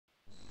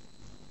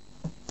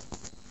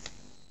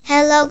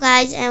Hello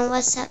guys, and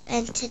what's up?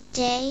 And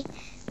today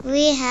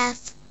we have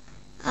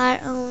our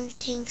own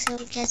thing, so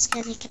we're just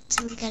gonna get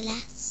some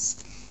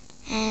glass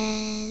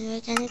and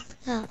we're gonna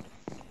go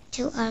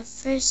to our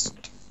first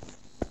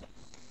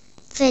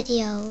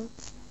video.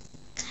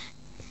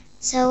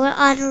 So we're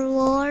on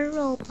War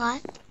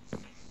Robot,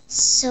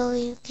 so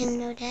you can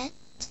know that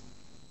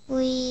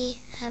we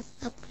have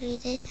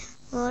upgraded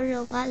War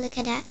Robot. Look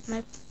at that,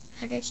 my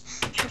brother's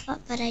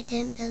robot, but I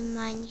didn't build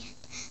mine yet.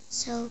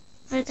 So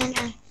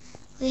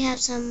we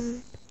have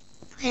some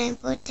very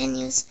important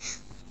news.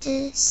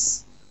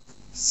 This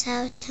is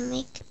how to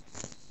make,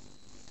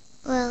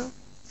 well,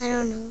 I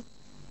don't know.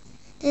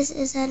 This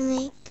is how to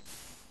make,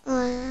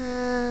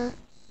 Hello.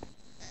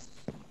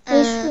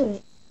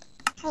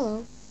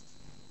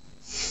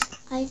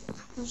 I'm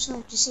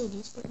sorry to say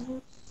this, but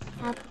you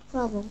have a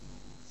problem.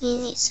 We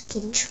need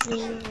some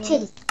tree wood.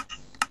 Kitty.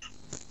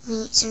 We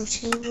need some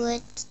tree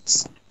wood.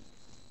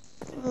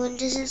 Well,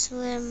 this is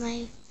where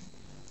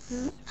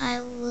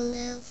I will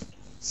live.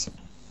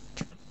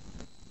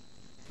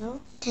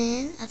 No?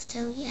 Then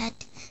after we add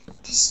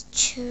this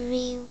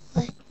tree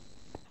wood,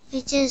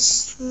 we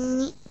just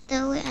need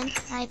to wait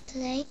until I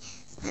play.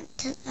 I'm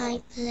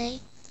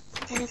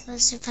gonna go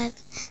survive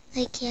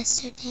like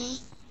yesterday.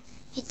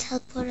 We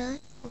teleported.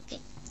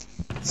 Okay.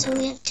 So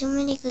we have too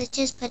many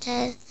glitches, but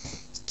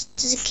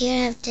doesn't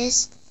care have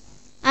this.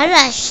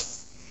 Alright.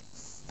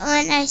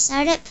 When I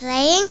started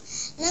playing,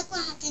 look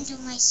what happened to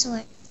my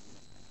sword.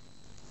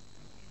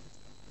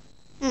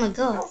 Oh my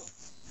god.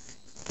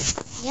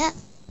 Yep.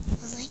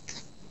 Oh my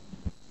god.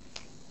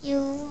 You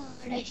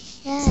are a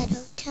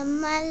shadow to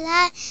my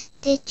light.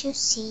 Did you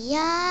see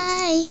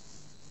I?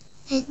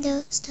 And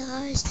those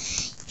stars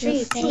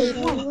you fade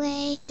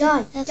away.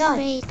 Die.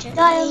 Afraid you're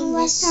Die in on the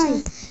last sun.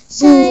 time.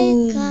 So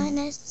you're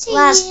gonna see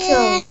Last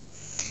kill. it.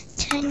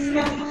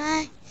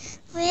 Tonight,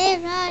 where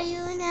are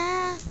you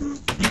now?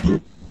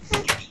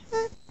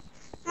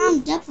 I'm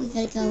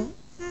definitely gonna go.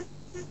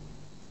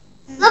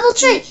 Level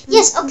 3!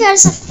 Yes, okay,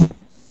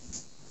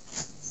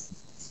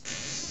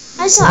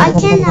 Arsa, I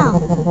can now.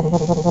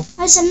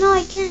 Arsa, now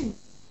I can.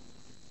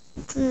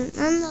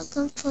 I'm not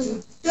gonna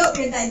follow. Tok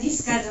dia tak di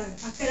sekarang.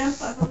 Aku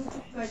nampak kamu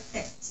tu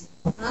protect je.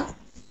 Ha?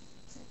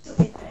 Tok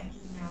dia tak di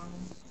now.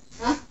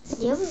 Ha?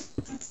 Ya.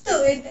 Tok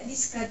dia tak di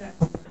sekarang.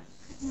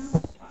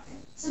 Nampak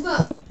eh?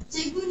 Sebab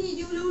cikgu ni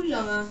dia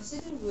ulang-ulang lah.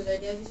 Saya tunggulah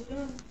dia habis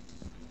ulang.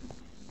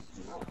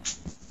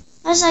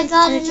 Arsa, I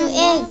got a new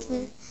egg.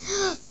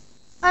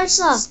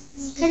 Arsa,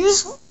 can you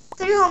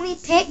help me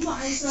pick?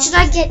 Should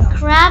I get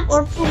crab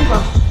or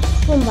Pumbaa?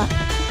 Pumbaa.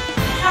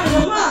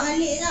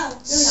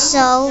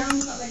 So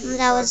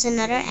that was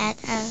another ad.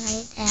 I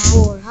like that.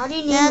 Boar. How do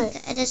you name Look,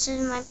 it? this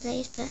is my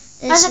place, but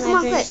this Arsa, is come my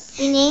on, quick. place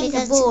We named the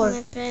because boar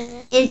my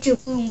brother into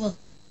Pumbaa.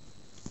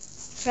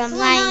 from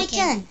Come on, now Lion I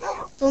King.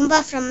 can.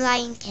 Pumbaa from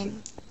Lion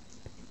King.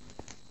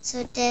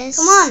 So this.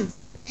 Come on.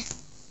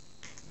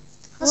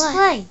 Let's What?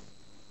 play.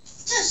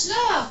 Just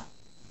lah.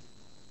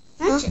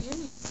 Huh?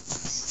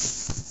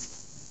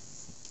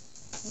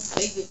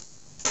 Very good.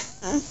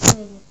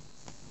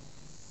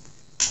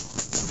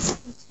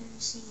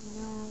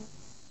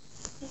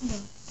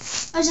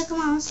 Arsa,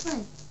 come on, let's play.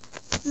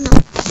 No.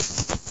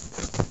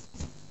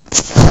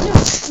 No,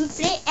 we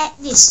play at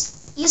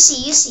this. You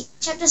see.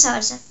 Check this out,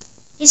 Arsa.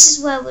 This is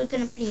where we're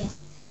gonna play at.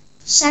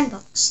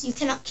 Sandbox. You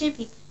cannot kill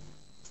people.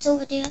 So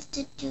what do you have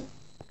to do?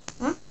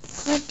 Huh?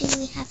 What do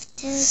we have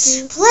to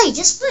do? Play,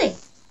 just play.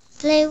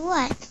 Play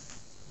what?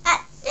 At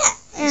that.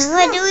 And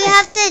what do we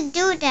have to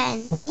do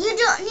then? You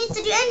don't need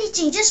to do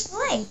anything, just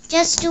play.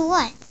 Just do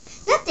what?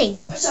 Nothing.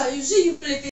 Asal you say you play